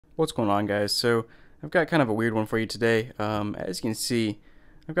What's going on, guys? So I've got kind of a weird one for you today. As you can see,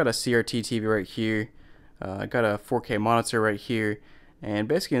 I've got a CRT TV right here. I got a 4K monitor right here, and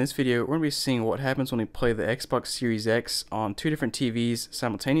basically in this video we're going to be seeing what happens when we play the Xbox Series X on two different TVs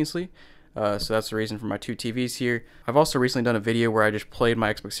simultaneously. So that's the reason for my two TVs here. I've also recently done a video where I just played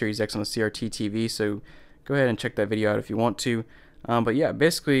my Xbox Series X on a CRT TV, so go ahead and check that video out if you want to. But yeah,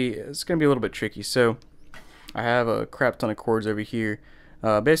 basically it's going to be a little bit tricky. So I have a crap ton of cords over here.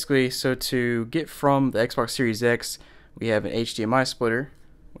 Basically, so to get from the Xbox Series X, we have an HDMI splitter,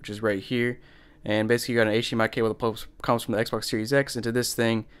 which is right here, and basically you got an HDMI cable that comes from the Xbox Series X into this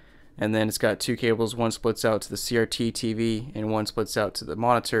thing, and then it's got two cables. One splits out to the CRT TV, and one splits out to the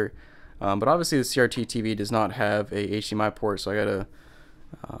monitor. But obviously the CRT TV does not have a HDMI port, so I gotta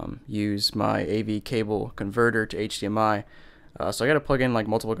use my AV cable converter to HDMI. So I gotta plug in like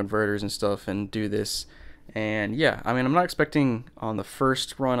multiple converters and stuff and do this. And yeah, I mean, I'm not expecting on the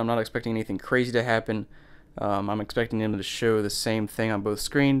first run, I'm not expecting anything crazy to happen. I'm expecting them to show the same thing on both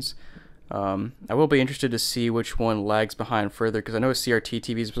screens. I will be interested to see which one lags behind further, because I know a CRT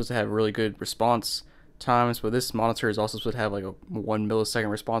TV is supposed to have really good response times, but this monitor is also supposed to have like a 1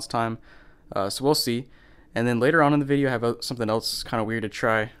 millisecond response time. So we'll see. And then later on in the video, I have something else kind of weird to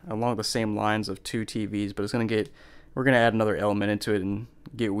try along the same lines of two TVs, but we're gonna add another element into it and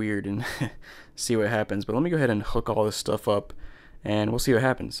get weird and see what happens. But let me go ahead and hook all this stuff up and we'll see what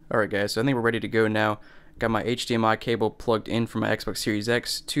happens. Alright guys, so I think we're ready to go now. Got my HDMI cable plugged in from my Xbox Series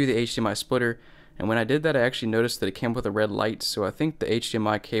X to the HDMI splitter, and when I did that I actually noticed that it came with a red light, so I think the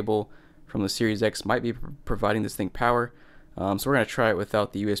HDMI cable from the Series X might be providing this thing power. So we're going to try it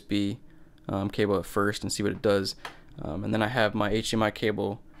without the USB cable at first and see what it does. And then I have my HDMI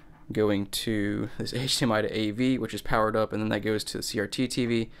cable going to this HDMI to AV, which is powered up, and then that goes to the CRT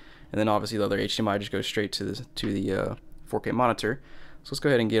TV, and then obviously the other HDMI just goes straight to the 4K monitor. So let's go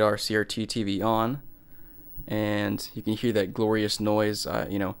ahead and get our CRT TV on, and you can hear that glorious noise.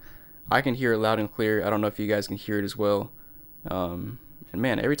 You know, I can hear it loud and clear. I don't know if you guys can hear it as well. And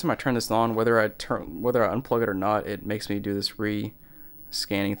man, every time I turn this on, whether I unplug it or not, it makes me do this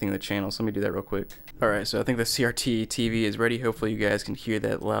scanning thing of the channel. So let me do that real quick. Alright, so I think the CRT TV is ready. Hopefully you guys can hear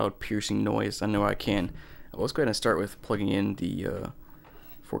that loud piercing noise. I know I can. Well, let's go ahead and start with plugging in the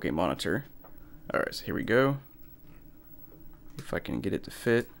 4K monitor. Alright, so here we go. If I can get it to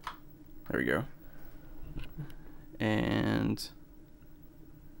fit. There we go. And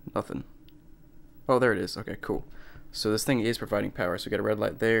nothing. Oh, there it is. Okay, cool. So this thing is providing power. So we got a red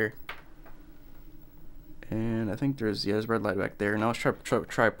light there. And I think there's a red light back there. Now let's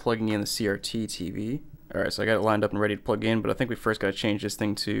try plugging in the CRT TV. Alright, so I got it lined up and ready to plug in, but I think we first got to change this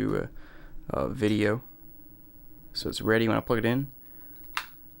thing to video. So it's ready when I plug it in.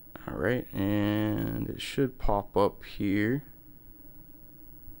 Alright, and it should pop up here.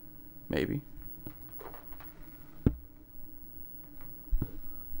 Maybe.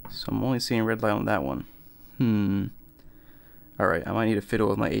 So I'm only seeing red light on that one. Alright, I might need to fiddle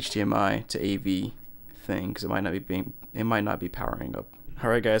with my HDMI to AV thing, because it might not be powering up.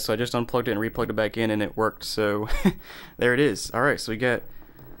 Alright guys, so I just unplugged it and replugged it back in and it worked, so there it is. Alright, so we got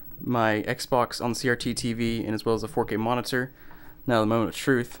my Xbox on the CRT TV and as well as the 4K monitor. Now the moment of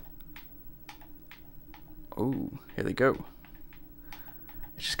truth. Oh, here they go.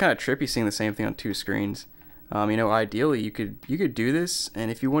 It's just kind of trippy seeing the same thing on two screens. You know, ideally you could do this, and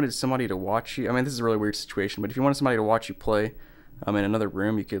if you wanted somebody to watch you, I mean, this is a really weird situation, but if you wanted somebody to watch you play in another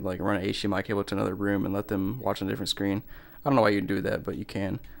room, you could like run an HDMI cable to another room and let them watch on a different screen. I don't know why you'd do that, but you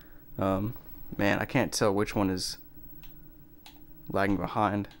can. Man, I can't tell which one is lagging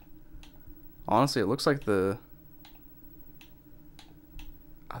behind. Honestly, it looks like I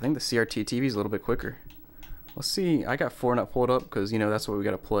think the CRT TV is a little bit quicker. Let's see. I got 4NUT pulled up because, you know, that's what we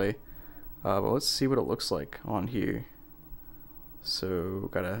got to play. But let's see what it looks like on here. So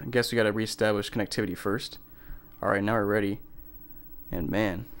I guess we gotta reestablish connectivity first. Alright, now we're ready. And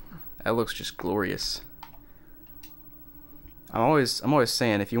man, that looks just glorious. I'm always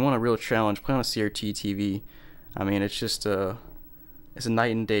saying, if you want a real challenge, play on a CRT TV. I mean, it's just it's a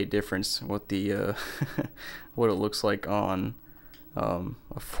night and day difference what the what it looks like on a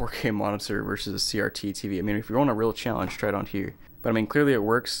 4K monitor versus a CRT TV. I mean, if you want a real challenge, try it on here. But I mean, clearly it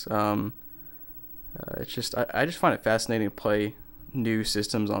works. It's just I just find it fascinating to play new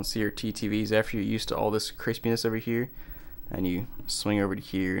systems on CRT TVs after you're used to all this crispiness over here, and you swing over to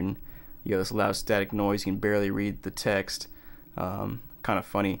here and you got this loud static noise. You can barely read the text. Kind of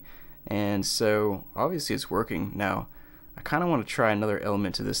funny. And so obviously it's working. Now I kind of want to try another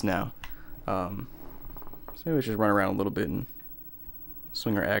element to this now. So maybe let's just run around a little bit and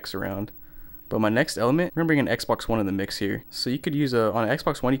swing our axe around. But my next element, we're gonna bring an Xbox One in the mix here. So you could use on an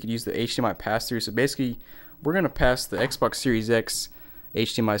Xbox One, you could use the HDMI pass-through. So basically, we're gonna pass the Xbox Series X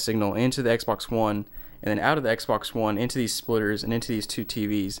HDMI signal into the Xbox One, and then out of the Xbox One into these splitters and into these two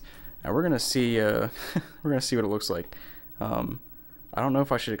TVs. And we're gonna see, we're gonna see what it looks like. I don't know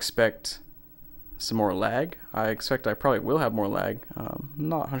if I should expect some more lag. I expect I probably will have more lag.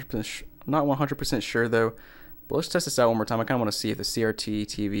 Not 100% sure though. But let's test this out one more time. I kind of want to see if the CRT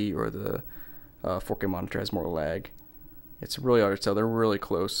TV or the 4K monitor has more lag. It's really hard to tell. They're really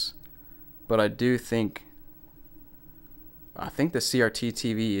close. But I think the CRT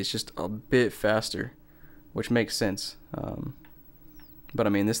TV is just a bit faster, which makes sense. But I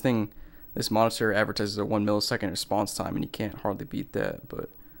mean, this monitor advertises a 1 millisecond response time, and you can't hardly beat that. But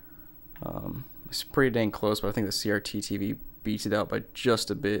it's pretty dang close. But I think the CRT TV beats it out by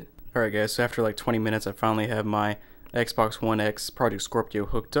just a bit. Alright guys, so after like 20 minutes, I finally have my Xbox One X Project Scorpio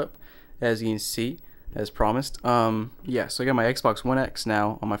hooked up, as you can see, as promised. Yeah, so I got my Xbox One X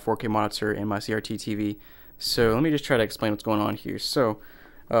now on my 4K monitor and my CRT TV. So let me just try to explain what's going on here. So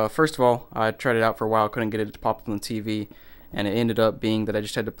first of all, I tried it out for a while, couldn't get it to pop up on the TV, and it ended up being that I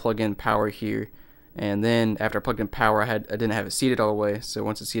just had to plug in power here. And then after I plugged in power, I didn't have it seated all the way. So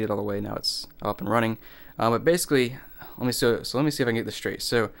once it's seated all the way, now it's up and running. But basically, let me see if I can get this straight.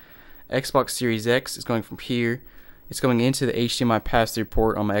 So Xbox Series X is going from here. It's going into the HDMI pass-through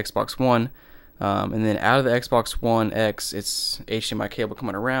port on my Xbox One. And then out of the Xbox One X, it's HDMI cable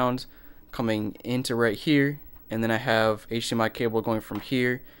coming around, coming into right here. And then I have HDMI cable going from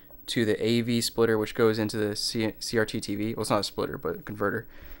here to the AV splitter, which goes into the CRT TV. Well, it's not a splitter, but a converter.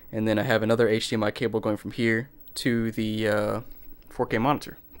 And then I have another HDMI cable going from here to the 4K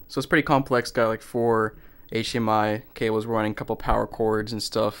monitor. So it's pretty complex. Got like 4 HDMI cables running, a couple power cords and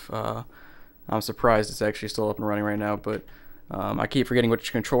stuff. I'm surprised it's actually still up and running right now, but I keep forgetting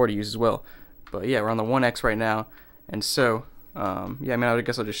which controller to use as well. But yeah, we're on the One X right now, and so yeah, I mean, I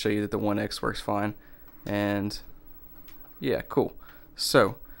guess I'll just show you that the One X works fine. And yeah, cool.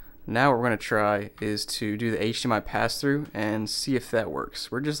 So now what we're gonna try is to do the HDMI pass-through and see if that works.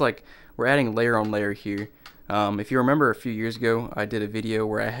 We're adding layer on layer here. If you remember a few years ago, I did a video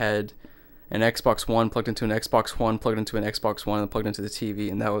where I had an Xbox One plugged into an Xbox One, plugged into an Xbox One, and plugged into the TV,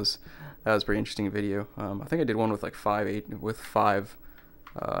 and that was a pretty interesting video. I think I did one with like 5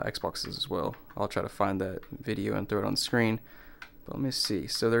 Xboxes as well. I'll try to find that video and throw it on the screen. But let me see.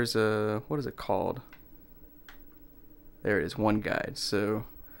 So there's what is it called? There it is, One Guide. So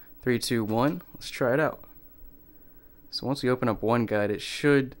 3, 2, 1. Let's try it out. So once we open up One Guide, it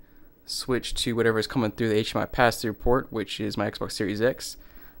should switch to whatever is coming through the HDMI pass-through port, which is my Xbox Series X.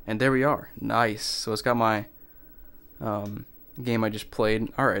 And there we are. Nice. So it's got my game I just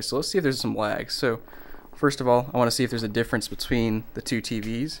played. Alright, so let's see if there's some lag. So first of all, I want to see if there's a difference between the two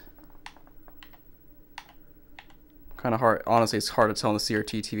TVs. Kind of hard. Honestly, it's hard to tell on the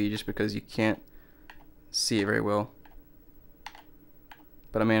CRT TV just because you can't see it very well.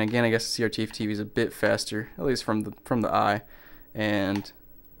 But I mean, again, I guess the CRT TV is a bit faster, at least from the eye.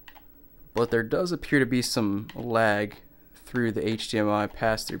 But there does appear to be some lag through the HDMI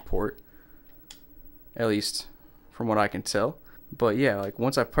pass-through port, at least from what I can tell. But yeah, like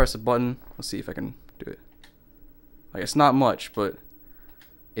once I press a button, let's see if I can do it. Like, it's not much, but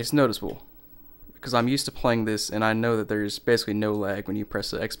it's noticeable because I'm used to playing this, and I know that there's basically no lag when you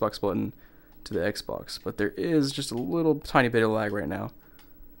press the Xbox button to the Xbox, but there is just a little tiny bit of lag right now.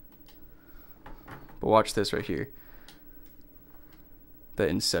 But watch this right here. That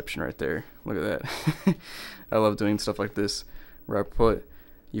inception right there. Look at that. I love doing stuff like this where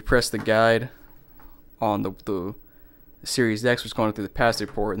you press the guide on the Series X, which is going through the pass-through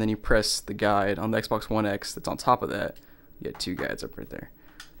port, and then you press the guide on the Xbox One X that's on top of that. You get 2 guides up right there.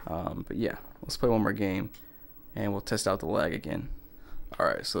 But yeah, let's play one more game and we'll test out the lag again.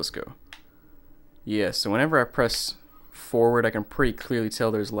 Alright, so let's go. Yeah, so whenever I press forward, I can pretty clearly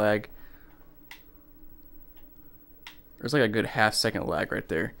tell there's lag. There's like a good half-second lag right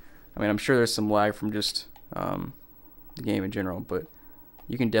there. I mean, I'm sure there's some lag from just the game in general, but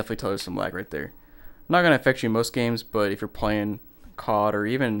you can definitely tell there's some lag right there. Not going to affect you in most games, but if you're playing COD or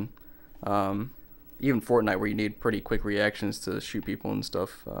even Fortnite, where you need pretty quick reactions to shoot people and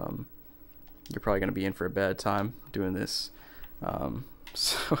stuff, you're probably going to be in for a bad time doing this.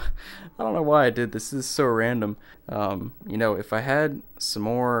 So I don't know why I did this. This is so random. You know, if I had some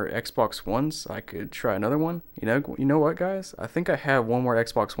more Xbox Ones, I could try another one. You know what, guys? I think I have one more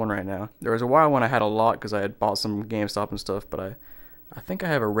Xbox One right now. There was a while when I had a lot because I had bought some GameStop and stuff, but I think I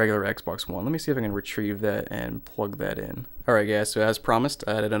have a regular Xbox One. Let me see if I can retrieve that and plug that in. Alright guys, so as promised,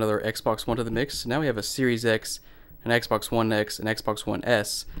 I added another Xbox One to the mix. So now we have a Series X an Xbox One X, and Xbox One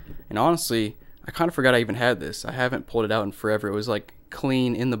S. And honestly, I kind of forgot I even had this. I haven't pulled it out in forever. It was like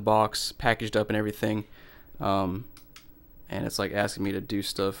clean in the box, packaged up and everything. And it's like asking me to do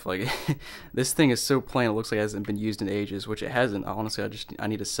stuff. Like this thing is so plain, it looks like it hasn't been used in ages, which it hasn't. Honestly, I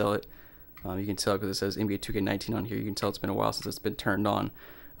need to sell it. You can tell because it says NBA 2K19 on here. You can tell it's been a while since it's been turned on.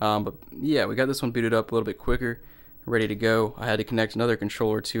 But yeah, we got this one booted up a little bit quicker, ready to go. I had to connect another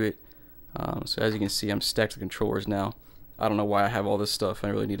controller to it. So as you can see, I'm stacked with controllers now. I don't know why I have all this stuff. I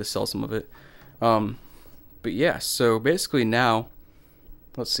really need to sell some of it. But yeah, so basically now,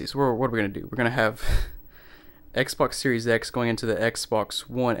 let's see. So what are we going to do? We're going to have Xbox Series X going into the Xbox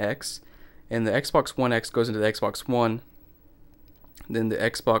One X, and the Xbox One X goes into the Xbox One. Then the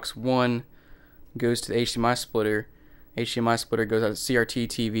Xbox One goes to the HDMI splitter. HDMI splitter goes out to CRT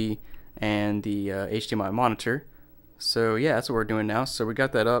TV and the HDMI monitor. So yeah, that's what we're doing now. So we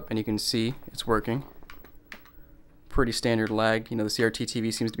got that up, and you can see it's working. Pretty standard lag. You know, the CRT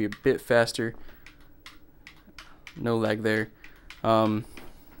TV seems to be a bit faster. No lag there. And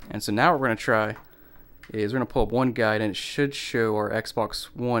so now what we're going to try is we're going to pull up one guide, and it should show our Xbox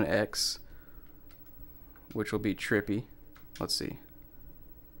One X, which will be trippy. Let's see.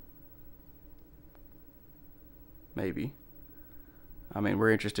 Maybe. I mean, we're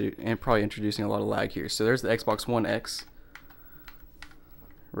interested in probably introducing a lot of lag here. So there's the Xbox One X.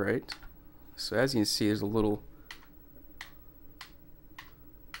 Right. So as you can see, there's a little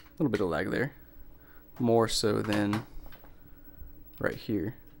bit of lag there. More so than right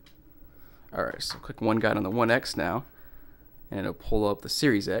here. Alright, so click one guide on the One X now, and it'll pull up the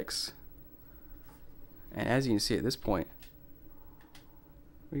Series X. And as you can see at this point,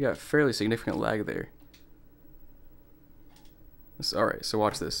 we got fairly significant lag there. Alright, so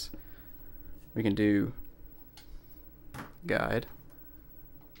watch this. We can do guide,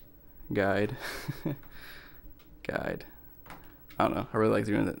 guide, guide. I don't know. I really like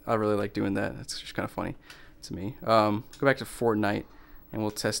doing that. I really like doing that. It's just kind of funny to me. Go back to Fortnite, and we'll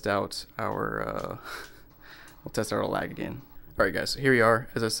test out our lag again. All right, guys. So here we are.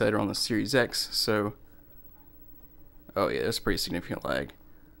 As I said, we're on the Series X. So, oh yeah, that's pretty significant lag.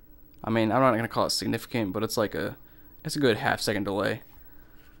 I mean, I'm not gonna call it significant, but it's like it's a good half-second delay.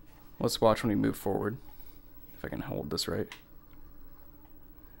 Let's watch when we move forward. If I can hold this right.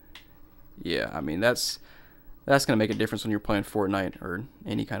 Yeah, I mean that's gonna make a difference when you're playing Fortnite or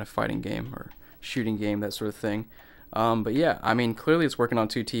any kind of fighting game or shooting game, that sort of thing. But yeah, I mean, clearly it's working on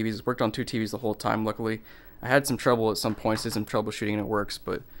two TVs. It's worked on two TVs the whole time. Luckily, I had some trouble at some points, did some troubleshooting, and it works.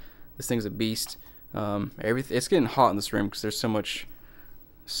 But this thing's a beast. It's getting hot in this room because there's so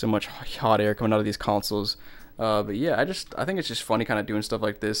much hot air coming out of these consoles. But yeah, I think it's just funny kind of doing stuff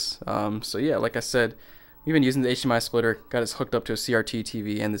like this. So yeah, like I said, we've been using the HDMI splitter, got us hooked up to a CRT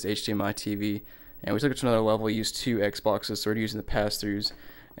TV and this HDMI TV. And we took it to another level, used two Xboxes, so we're using the pass-throughs.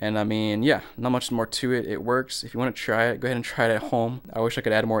 And I mean, yeah, not much more to it. It works. If you want to try it, go ahead and try it at home. I wish I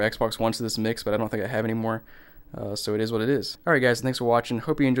could add more Xbox Ones to this mix, but I don't think I have any more. So it is what it is. Alright guys, thanks for watching.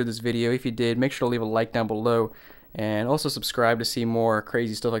 Hope you enjoyed this video. If you did, make sure to leave a like down below. And also subscribe to see more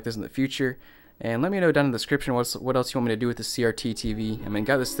crazy stuff like this in the future. And let me know down in the description what else you want me to do with the CRT TV. I mean,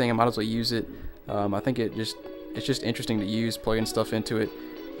 got this thing, I might as well use it. I think it's just interesting to use, plugging stuff into it.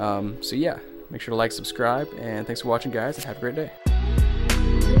 So yeah. Make sure to like, subscribe, and thanks for watching, guys, and have a great day.